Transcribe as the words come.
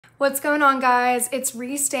What's going on, guys? It's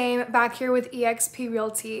Reese Dame back here with eXp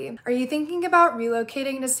Realty. Are you thinking about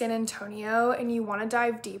relocating to San Antonio and you want to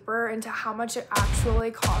dive deeper into how much it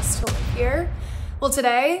actually costs to live here? Well,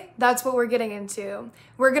 today, that's what we're getting into.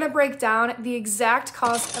 We're going to break down the exact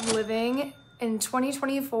cost of living in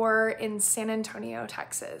 2024 in San Antonio,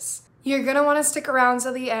 Texas. You're gonna wanna stick around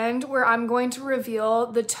to the end where I'm going to reveal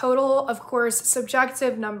the total, of course,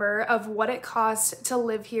 subjective number of what it costs to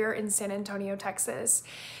live here in San Antonio, Texas.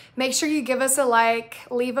 Make sure you give us a like,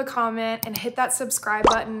 leave a comment, and hit that subscribe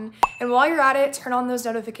button. And while you're at it, turn on those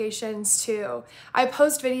notifications too. I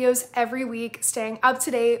post videos every week staying up to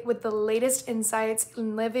date with the latest insights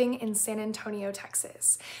in living in San Antonio,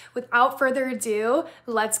 Texas. Without further ado,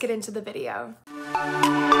 let's get into the video.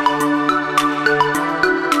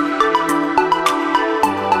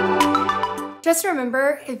 Just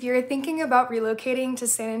remember, if you're thinking about relocating to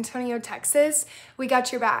San Antonio, Texas, we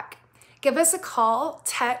got your back. Give us a call,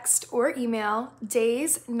 text, or email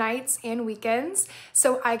days, nights, and weekends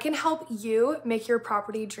so I can help you make your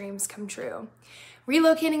property dreams come true.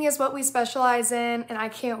 Relocating is what we specialize in, and I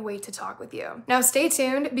can't wait to talk with you. Now stay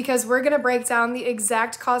tuned because we're gonna break down the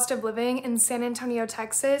exact cost of living in San Antonio,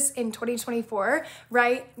 Texas in 2024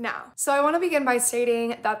 right now. So I wanna begin by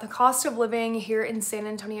stating that the cost of living here in San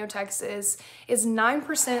Antonio, Texas is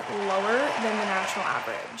 9% lower than the national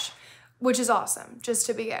average, which is awesome, just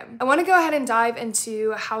to begin. I wanna go ahead and dive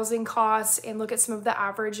into housing costs and look at some of the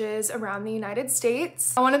averages around the United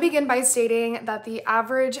States. I wanna begin by stating that the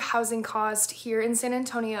average housing cost here in San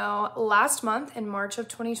Antonio last month in March of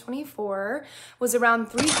 2024 was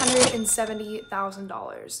around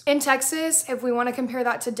 $370,000. In Texas, if we wanna compare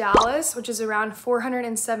that to Dallas, which is around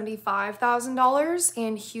 $475,000,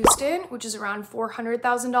 and Houston, which is around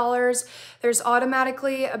 $400,000, there's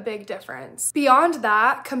automatically a big difference. Beyond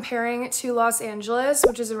that, comparing to Los Angeles,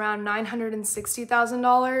 which is around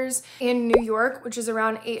 $960,000, and New York, which is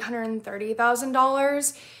around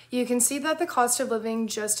 $830,000, you can see that the cost of living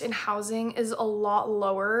just in housing is a lot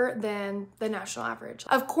lower than the national average.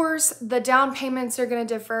 Of course, the down payments are gonna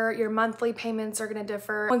differ, your monthly payments are gonna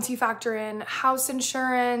differ. Once you factor in house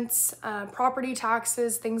insurance, property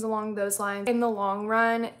taxes, things along those lines, in the long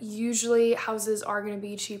run, usually houses are gonna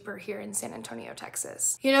be cheaper here in San Antonio,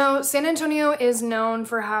 Texas. You know, San Antonio is known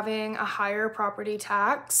for having a higher property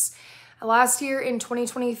tax. Last year in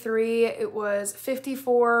 2023, it was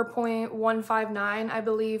 54.159, I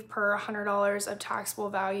believe, per $100 of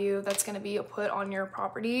taxable value that's gonna be put on your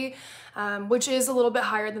property, which is a little bit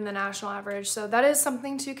higher than the national average. So that is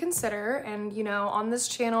something to consider. And you know, on this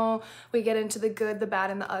channel, we get into the good, the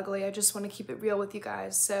bad, and the ugly. I just wanna keep it real with you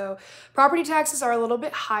guys. So property taxes are a little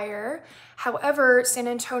bit higher. However, San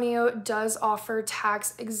Antonio does offer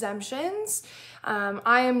tax exemptions.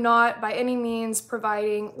 I am not by any means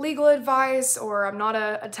providing legal advice, or I'm not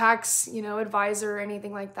a tax, advisor or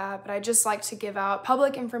anything like that, but I just like to give out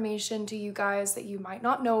public information to you guys that you might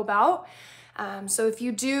not know about. So if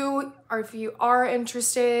you do, or if you are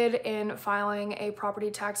interested in filing a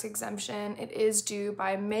property tax exemption, it is due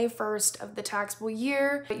by May 1st of the taxable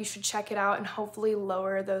year. You should check it out and hopefully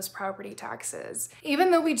lower those property taxes.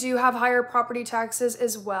 Even though we do have higher property taxes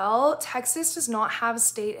as well, Texas does not have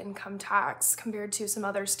state income tax compared to some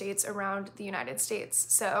other states around the United States.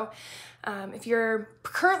 So if you're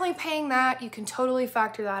currently paying that, you can totally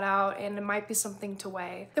factor that out, and it might be something to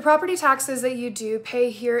weigh. The property taxes that you do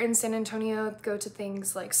pay here in San Antonio go to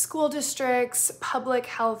things like school districts, public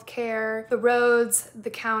health care, the roads,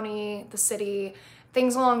 the county, the city,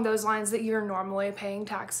 things along those lines that you're normally paying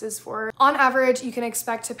taxes for. On average, you can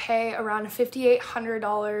expect to pay around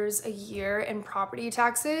 $5,800 a year in property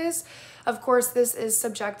taxes. Of course, this is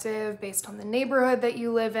subjective based on the neighborhood that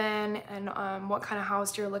you live in and what kind of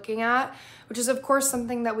house you're looking at, which is of course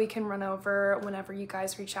something that we can run over whenever you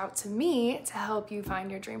guys reach out to me to help you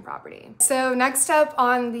find your dream property. So next up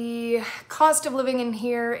on the cost of living in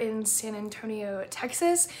here in San Antonio,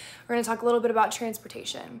 Texas, we're gonna talk a little bit about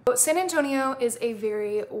transportation. San Antonio is a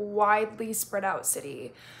very widely spread out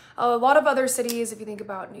city. A lot of other cities, if you think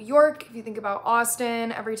about New York, if you think about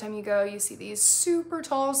Austin, every time you go, you see these super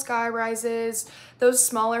tall sky rises. Those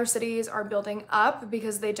smaller cities are building up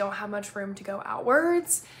because they don't have much room to go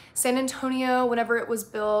outwards. San Antonio, whenever it was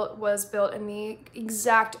built in the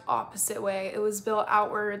exact opposite way. It was built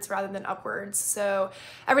outwards rather than upwards. So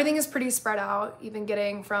everything is pretty spread out. Even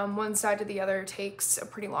getting from one side to the other takes a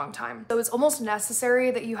pretty long time. So it's almost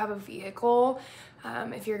necessary that you have a vehicle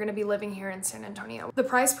if you're gonna be living here in San Antonio. The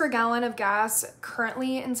price per gallon of gas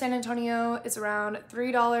currently in San Antonio is around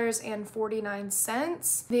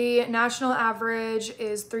 $3.49. The national average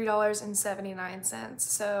is $3.79.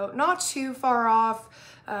 So not too far off.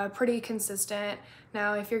 pretty consistent.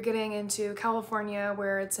 Now, if you're getting into California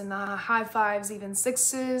where it's in the high fives, even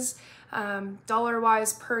sixes,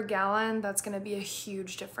 dollar-wise per gallon, that's gonna be a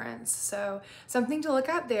huge difference. So something to look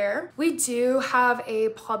at there. We do have a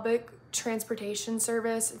public transportation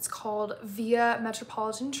service. It's called Via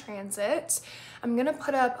Metropolitan Transit. I'm gonna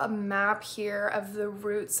put up a map here of the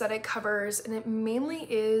routes that it covers, and it mainly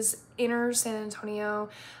is inner San Antonio.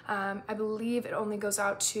 I believe it only goes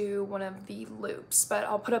out to one of the loops, but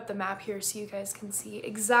I'll put up the map here so you guys can see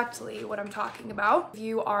exactly what I'm talking about. If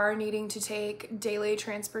you are needing to take daily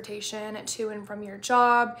transportation to and from your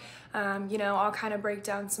job, you know, I'll kind of break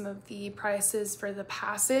down some of the prices for the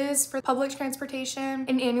passes for public transportation.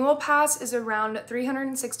 An annual pass is around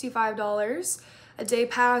 $365. A day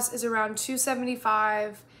pass is around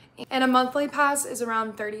 $275, and a monthly pass is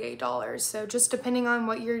around $38. So just depending on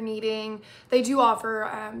what you're needing, they do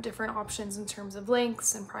offer different options in terms of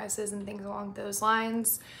lengths and prices and things along those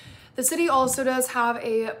lines. The city also does have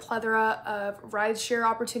a plethora of rideshare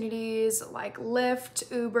opportunities like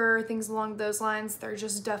Lyft, Uber, things along those lines. They're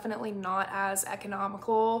just definitely not as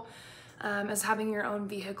economical as having your own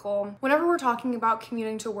vehicle. Whenever we're talking about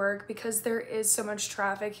commuting to work, because there is so much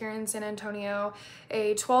traffic here in San Antonio,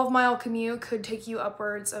 a 12-mile commute could take you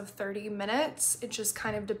upwards of 30 minutes. It just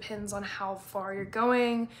kind of depends on how far you're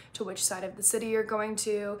going, to which side of the city you're going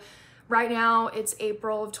to. Right now, it's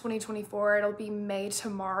April of 2024. It'll be May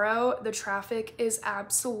tomorrow. The traffic is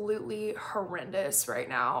absolutely horrendous right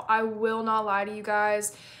now. I will not lie to you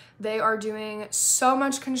guys. They are doing so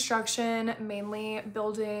much construction, mainly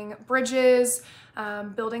building bridges,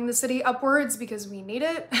 building the city upwards because we need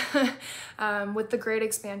it with the great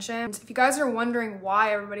expansion. If you guys are wondering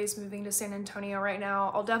why everybody's moving to San Antonio right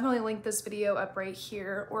now, I'll definitely link this video up right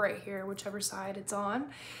here or right here, whichever side it's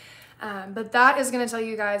on. But that is going to tell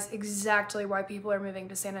you guys exactly why people are moving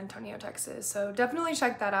to San Antonio, Texas. So definitely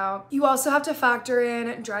check that out. You also have to factor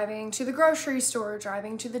in driving to the grocery store,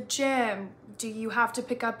 driving to the gym. Do you have to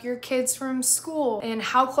pick up your kids from school? And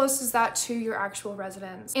how close is that to your actual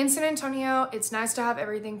residence? In San Antonio, it's nice to have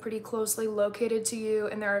everything pretty closely located to you,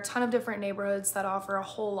 and there are a ton of different neighborhoods that offer a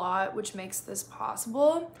whole lot, which makes this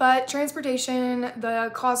possible. But transportation,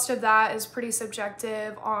 the cost of that is pretty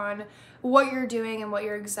subjective on what you're doing and what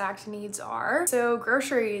your exact needs are. So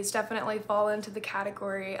groceries definitely fall into the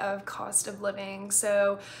category of cost of living.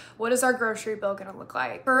 So what is our grocery bill gonna look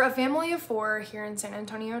like? For a family of 4 here in San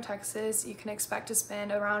Antonio, Texas, you can expect to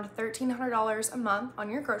spend around $1,300 a month on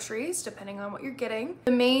your groceries, depending on what you're getting.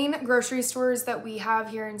 The main grocery stores that we have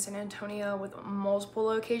here in San Antonio with multiple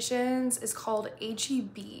locations is called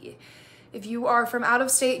H-E-B. If you are from out of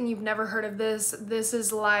state and you've never heard of this, this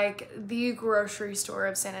is like the grocery store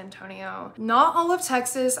of San Antonio. Not all of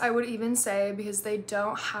Texas, I would even say, because they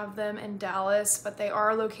don't have them in Dallas, but they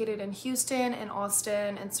are located in Houston and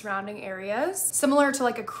Austin and surrounding areas. Similar to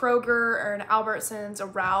like a Kroger or an Albertsons, a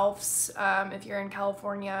Ralph's, if you're in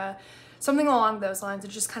California. Something along those lines. It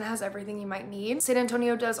just kind of has everything you might need. San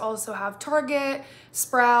Antonio does also have Target,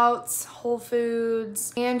 Sprouts, Whole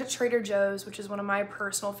Foods, and Trader Joe's, which is one of my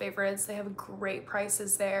personal favorites. They have great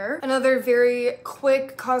prices there. Another very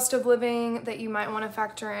quick cost of living that you might want to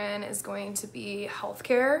factor in is going to be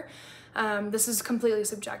healthcare. This is completely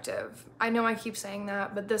subjective. I know I keep saying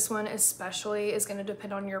that, but this one especially is going to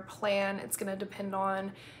depend on your plan. It's going to depend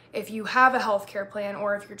on if you have a healthcare plan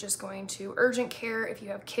or if you're just going to urgent care, if you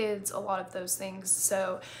have kids, a lot of those things.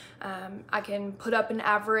 So I can put up an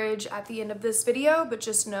average at the end of this video, but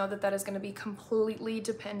just know that that is going to be completely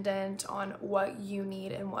dependent on what you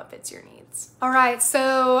need and what fits your needs. All right,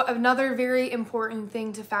 so another very important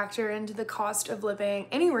thing to factor into the cost of living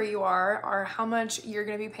anywhere you are how much you're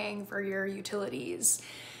going to be paying for your utilities.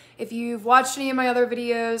 If you've watched any of my other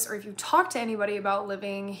videos or if you've talked to anybody about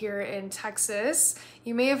living here in Texas,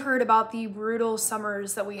 you may have heard about the brutal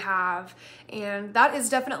summers that we have, and that is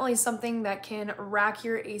definitely something that can rack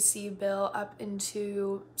your AC bill up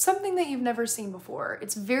into something that you've never seen before.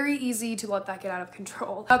 It's very easy to let that get out of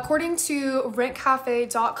control. According to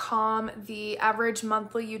rentcafe.com, the average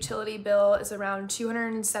monthly utility bill is around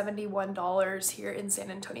 $271 here in San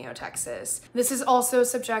Antonio, Texas. This is also a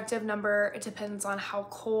subjective number. It depends on how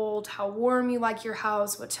cold, how warm you like your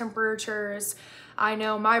house, what temperatures. I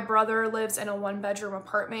know my brother lives in a 1-bedroom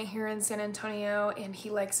apartment here in San Antonio, and he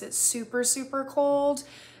likes it super, super cold.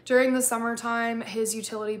 During the summertime, his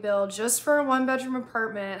utility bill just for a 1-bedroom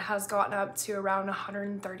apartment has gotten up to around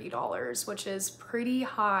 $130, which is pretty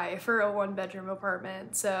high for a 1-bedroom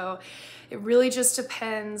apartment. So it really just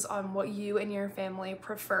depends on what you and your family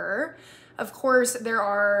prefer. Of course, there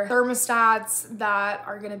are thermostats that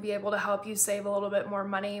are going to be able to help you save a little bit more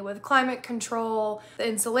money with climate control. The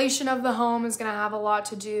insulation of the home is going to have a lot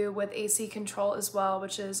to do with AC control as well,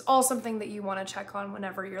 which is all something that you want to check on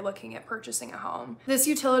whenever you're looking at purchasing a home. This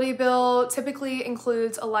utility bill typically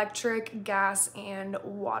includes electric, gas, and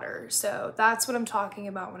water. So that's what I'm talking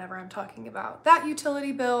about whenever I'm talking about that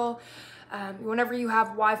utility bill. Whenever you have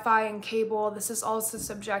Wi-Fi and cable, this is also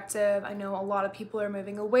subjective. I know a lot of people are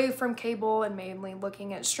moving away from cable and mainly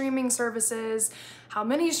looking at streaming services. How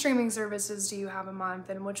many streaming services do you have a month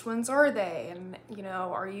and which ones are they? And you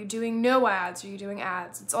know, are you doing no ads? Are you doing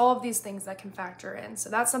ads? It's all of these things that can factor in. So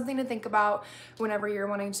that's something to think about whenever you're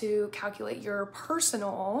wanting to calculate your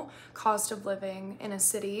personal cost of living in a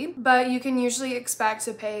city. But you can usually expect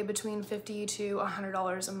to pay between $50 to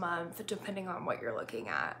 $100 a month, depending on what you're looking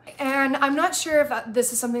at. And I'm not sure if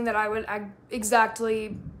this is something that I would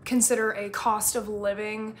exactly consider a cost of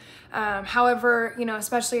living. However, you know,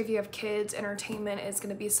 especially if you have kids, entertainment is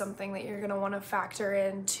going to be something that you're going to want to factor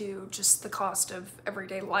into just the cost of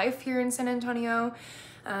everyday life here in San Antonio.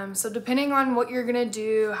 So depending on what you're going to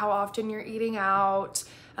do, how often you're eating out,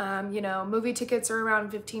 you know, movie tickets are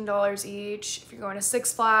around $15 each. If you're going to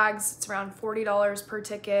Six Flags, it's around $40 per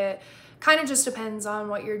ticket. Kind of just depends on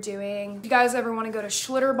what you're doing. If you guys ever want to go to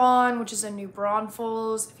Schlitterbahn, which is in New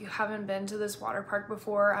Braunfels, if you haven't been to this water park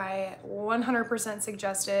before, I 100%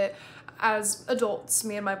 suggest it. As adults,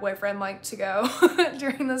 me and my boyfriend like to go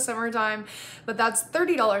during the summertime, but that's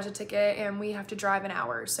 $30 a ticket and we have to drive an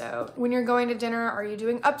hour. So when you're going to dinner, are you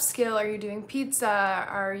doing upscale? Are you doing pizza?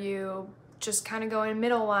 Are you just kind of going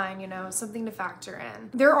middle line, you know, something to factor in.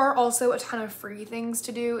 There are also a ton of free things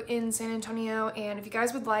to do in San Antonio, and if you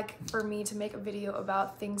guys would like for me to make a video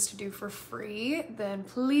about things to do for free, then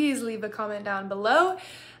please leave a comment down below.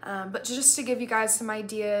 But just to give you guys some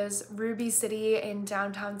ideas, Ruby City in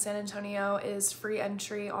downtown San Antonio is free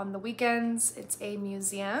entry on the weekends. It's a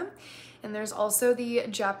museum. And there's also the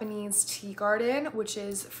Japanese Tea Garden, which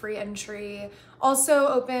is free entry, also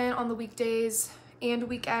open on the weekdays and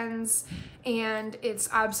weekends, and it's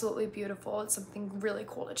absolutely beautiful. It's something really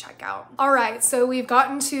cool to check out. All right, so we've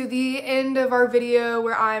gotten to the end of our video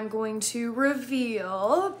where I'm going to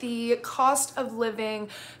reveal the cost of living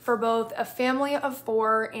for both a family of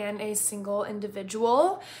 4 and a single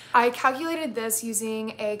individual. I calculated this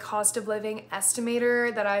using a cost of living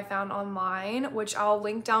estimator that I found online, which I'll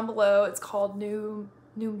link down below. It's called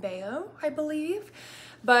Numbeo, I believe.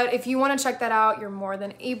 But if you want to check that out, you're more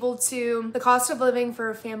than able to. The cost of living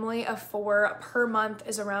for a family of 4 per month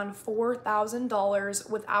is around $4,000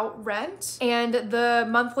 without rent. And the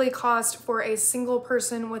monthly cost for a single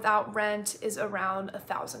person without rent is around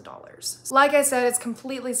 $1,000. Like I said, it's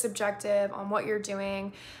completely subjective on what you're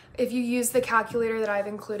doing. If you use the calculator that I've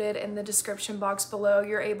included in the description box below,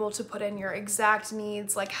 you're able to put in your exact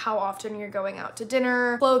needs, like how often you're going out to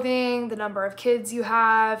dinner, clothing, the number of kids you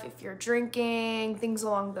have, if you're drinking, things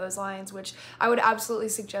along those lines, which I would absolutely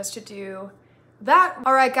suggest to do that.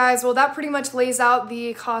 All right, guys, well, that pretty much lays out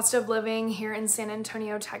the cost of living here in San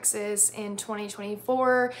Antonio, Texas in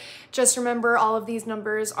 2024. Just remember, all of these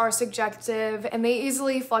numbers are subjective and they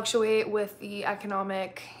easily fluctuate with the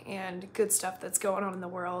economic and good stuff that's going on in the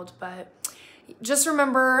world. But just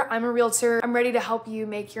remember, I'm a realtor. I'm ready to help you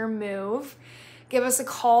make your move. Give us a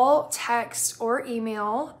call, text, or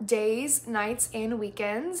email days, nights, and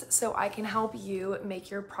weekends so I can help you make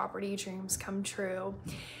your property dreams come true.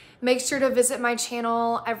 Make sure to visit my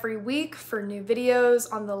channel every week for new videos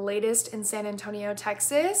on the latest in San Antonio,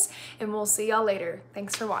 Texas, and we'll see y'all later.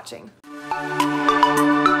 Thanks for watching.